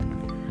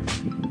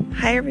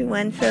Hi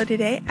everyone, so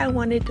today I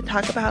wanted to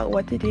talk about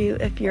what to do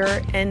if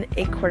you're in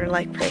a quarter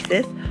life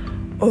crisis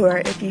or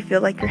if you feel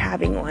like you're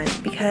having one,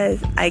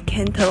 because I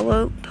can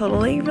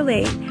totally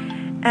relate.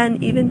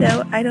 And even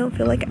though I don't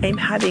feel like I'm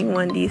having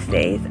one these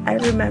days, I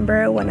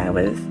remember when I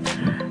was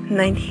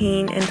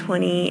 19 and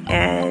 20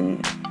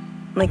 and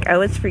I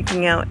was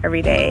freaking out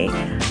every day.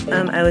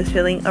 I was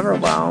feeling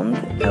overwhelmed,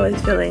 I was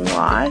feeling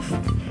lost,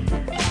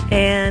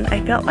 and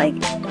I felt like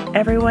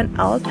everyone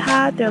else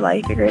had their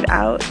life figured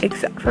out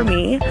except for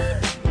me,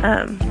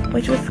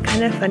 which was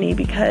kind of funny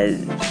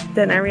because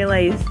then I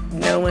realized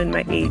no one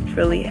my age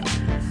really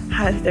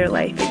has their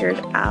life figured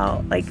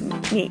out like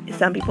me.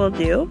 Some people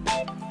do,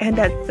 and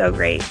that's so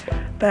great,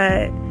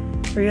 but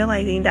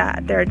realizing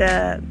that they're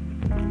the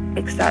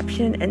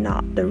exception and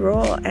not the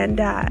rule, and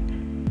that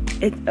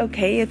it's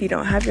okay if you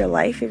don't have your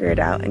life figured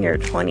out in your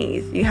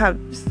 20s. You have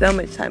so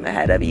much time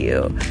ahead of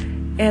you.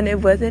 And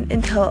it wasn't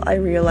until I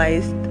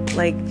realized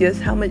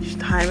just how much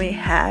time I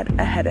had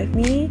ahead of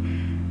me,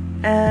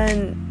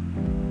 and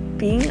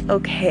being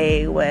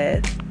okay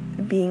with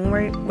being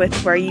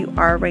where you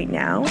are right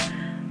now.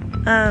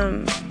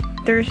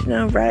 There's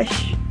no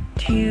rush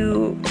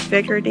to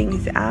figure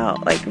things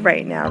out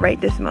right now, right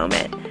this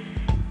moment.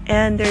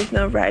 And there's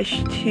no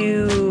rush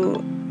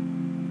to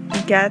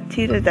get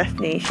to the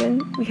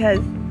destination,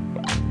 because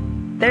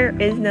there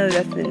is no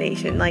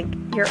destination.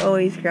 You're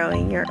always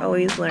growing, you're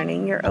always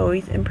learning, you're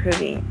always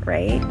improving,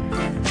 right?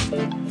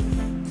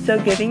 So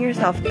giving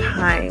yourself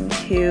time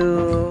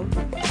to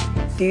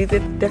do the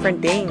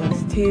different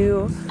things,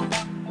 to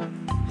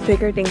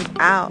figure things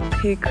out,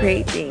 to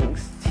create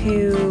things,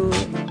 to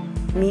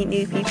meet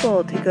new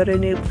people, to go to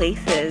new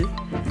places.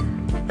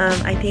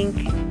 I think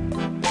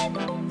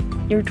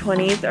your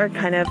 20s are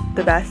kind of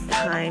the best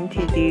time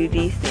to do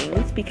these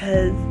things,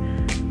 because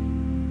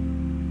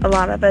a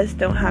lot of us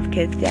don't have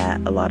kids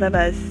yet. A lot of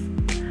us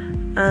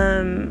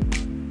aren't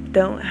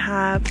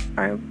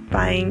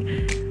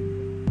buying,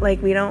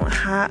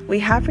 we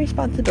have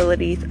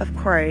responsibilities, of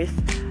course,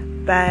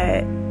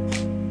 but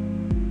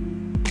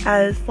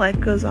as life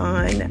goes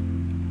on,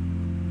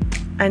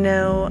 I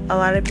know a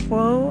lot of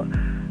people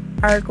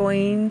are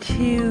going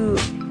to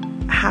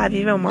have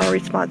even more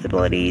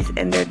responsibilities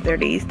in their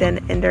 30s than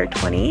in their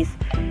 20s.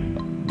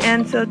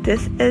 And so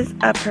this is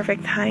a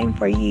perfect time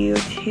for you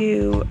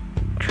to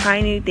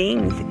try new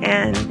things,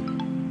 and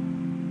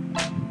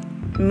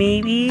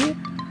maybe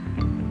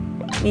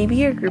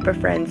your group of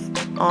friends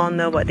all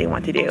know what they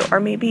want to do, or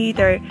maybe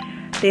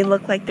they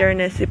look like they're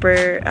in a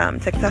super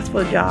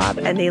successful job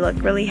and they look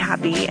really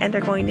happy and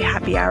they're going to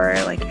happy hour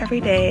every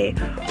day,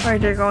 or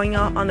they're going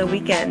out on the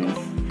weekends,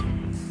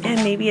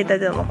 and maybe it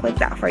doesn't look like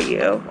that for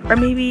you. Or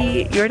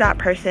maybe you're that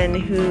person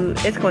who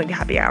is going to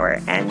happy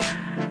hour and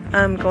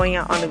going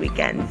out on the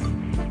weekends,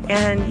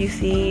 and you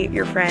see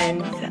your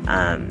friends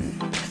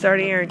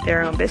starting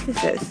their own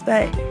businesses.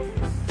 But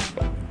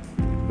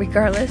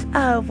regardless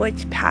of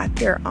which path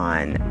you're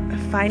on,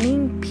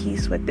 finding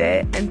peace with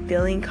it and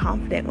feeling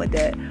confident with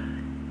it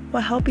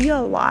will help you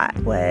a lot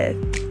with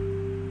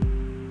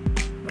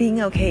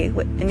being okay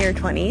in your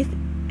 20s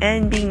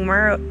and being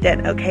more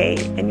than okay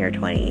in your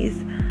 20s.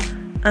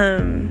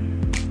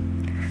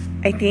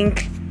 I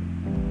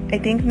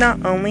think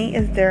not only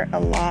is there a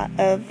lot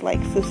of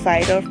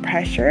societal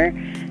pressure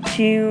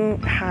to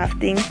have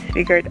things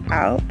figured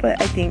out,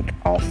 but I think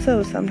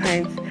also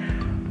sometimes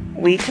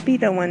we could be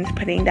the ones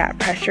putting that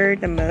pressure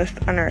the most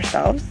on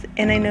ourselves.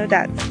 And I know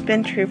that's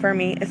been true for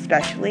me,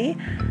 especially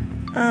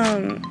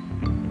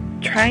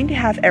trying to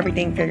have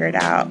everything figured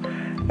out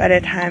by the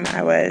time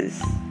I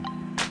was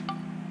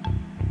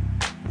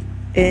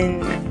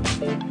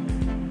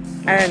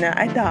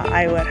I thought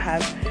I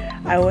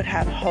would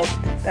have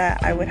hoped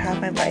that I would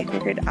have my life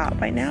figured out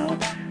by now.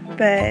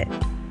 But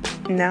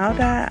now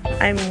that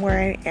I'm where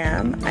I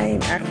am,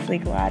 I'm actually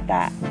glad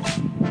that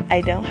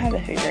I don't have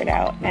it figured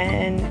out,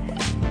 and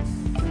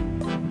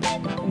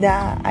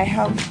that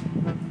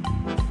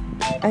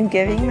I'm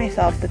giving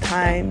myself the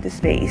time, the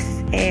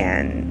space,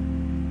 and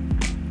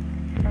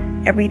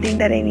everything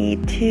that I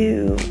need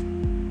to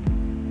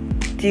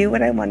do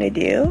what I want to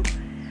do,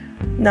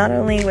 not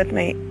only with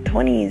my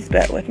 20s,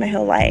 but with my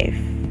whole life.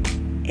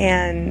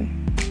 And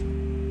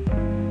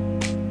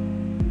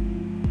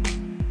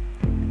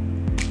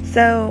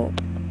so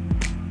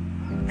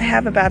I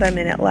have about a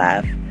minute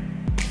left.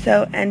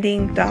 So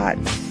ending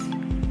thoughts: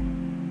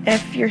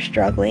 if you're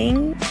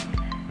struggling,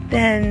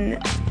 then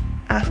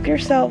ask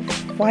yourself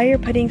why you're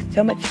putting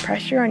so much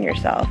pressure on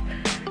yourself.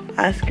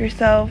 Ask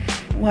yourself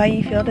why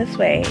you feel this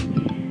way.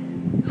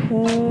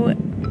 Who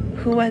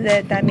was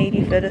it that made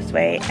you feel this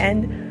way?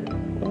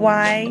 And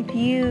why do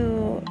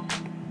you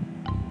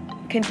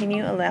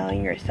continue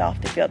allowing yourself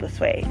to feel this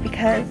way?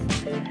 Because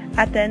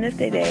at the end of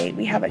the day,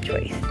 we have a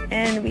choice.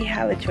 And we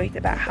have a choice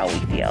about how we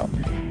feel.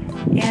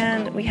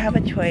 And we have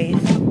a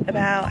choice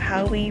about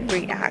how we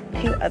react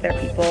to other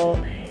people.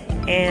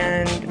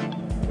 And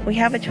we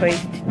have a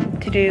choice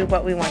to do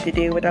what we want to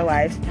do with our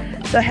lives.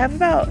 So I have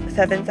about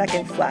 7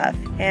 seconds left,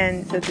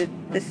 and so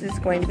this is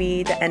going to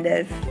be the end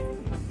of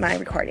my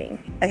recording.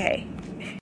 Okay.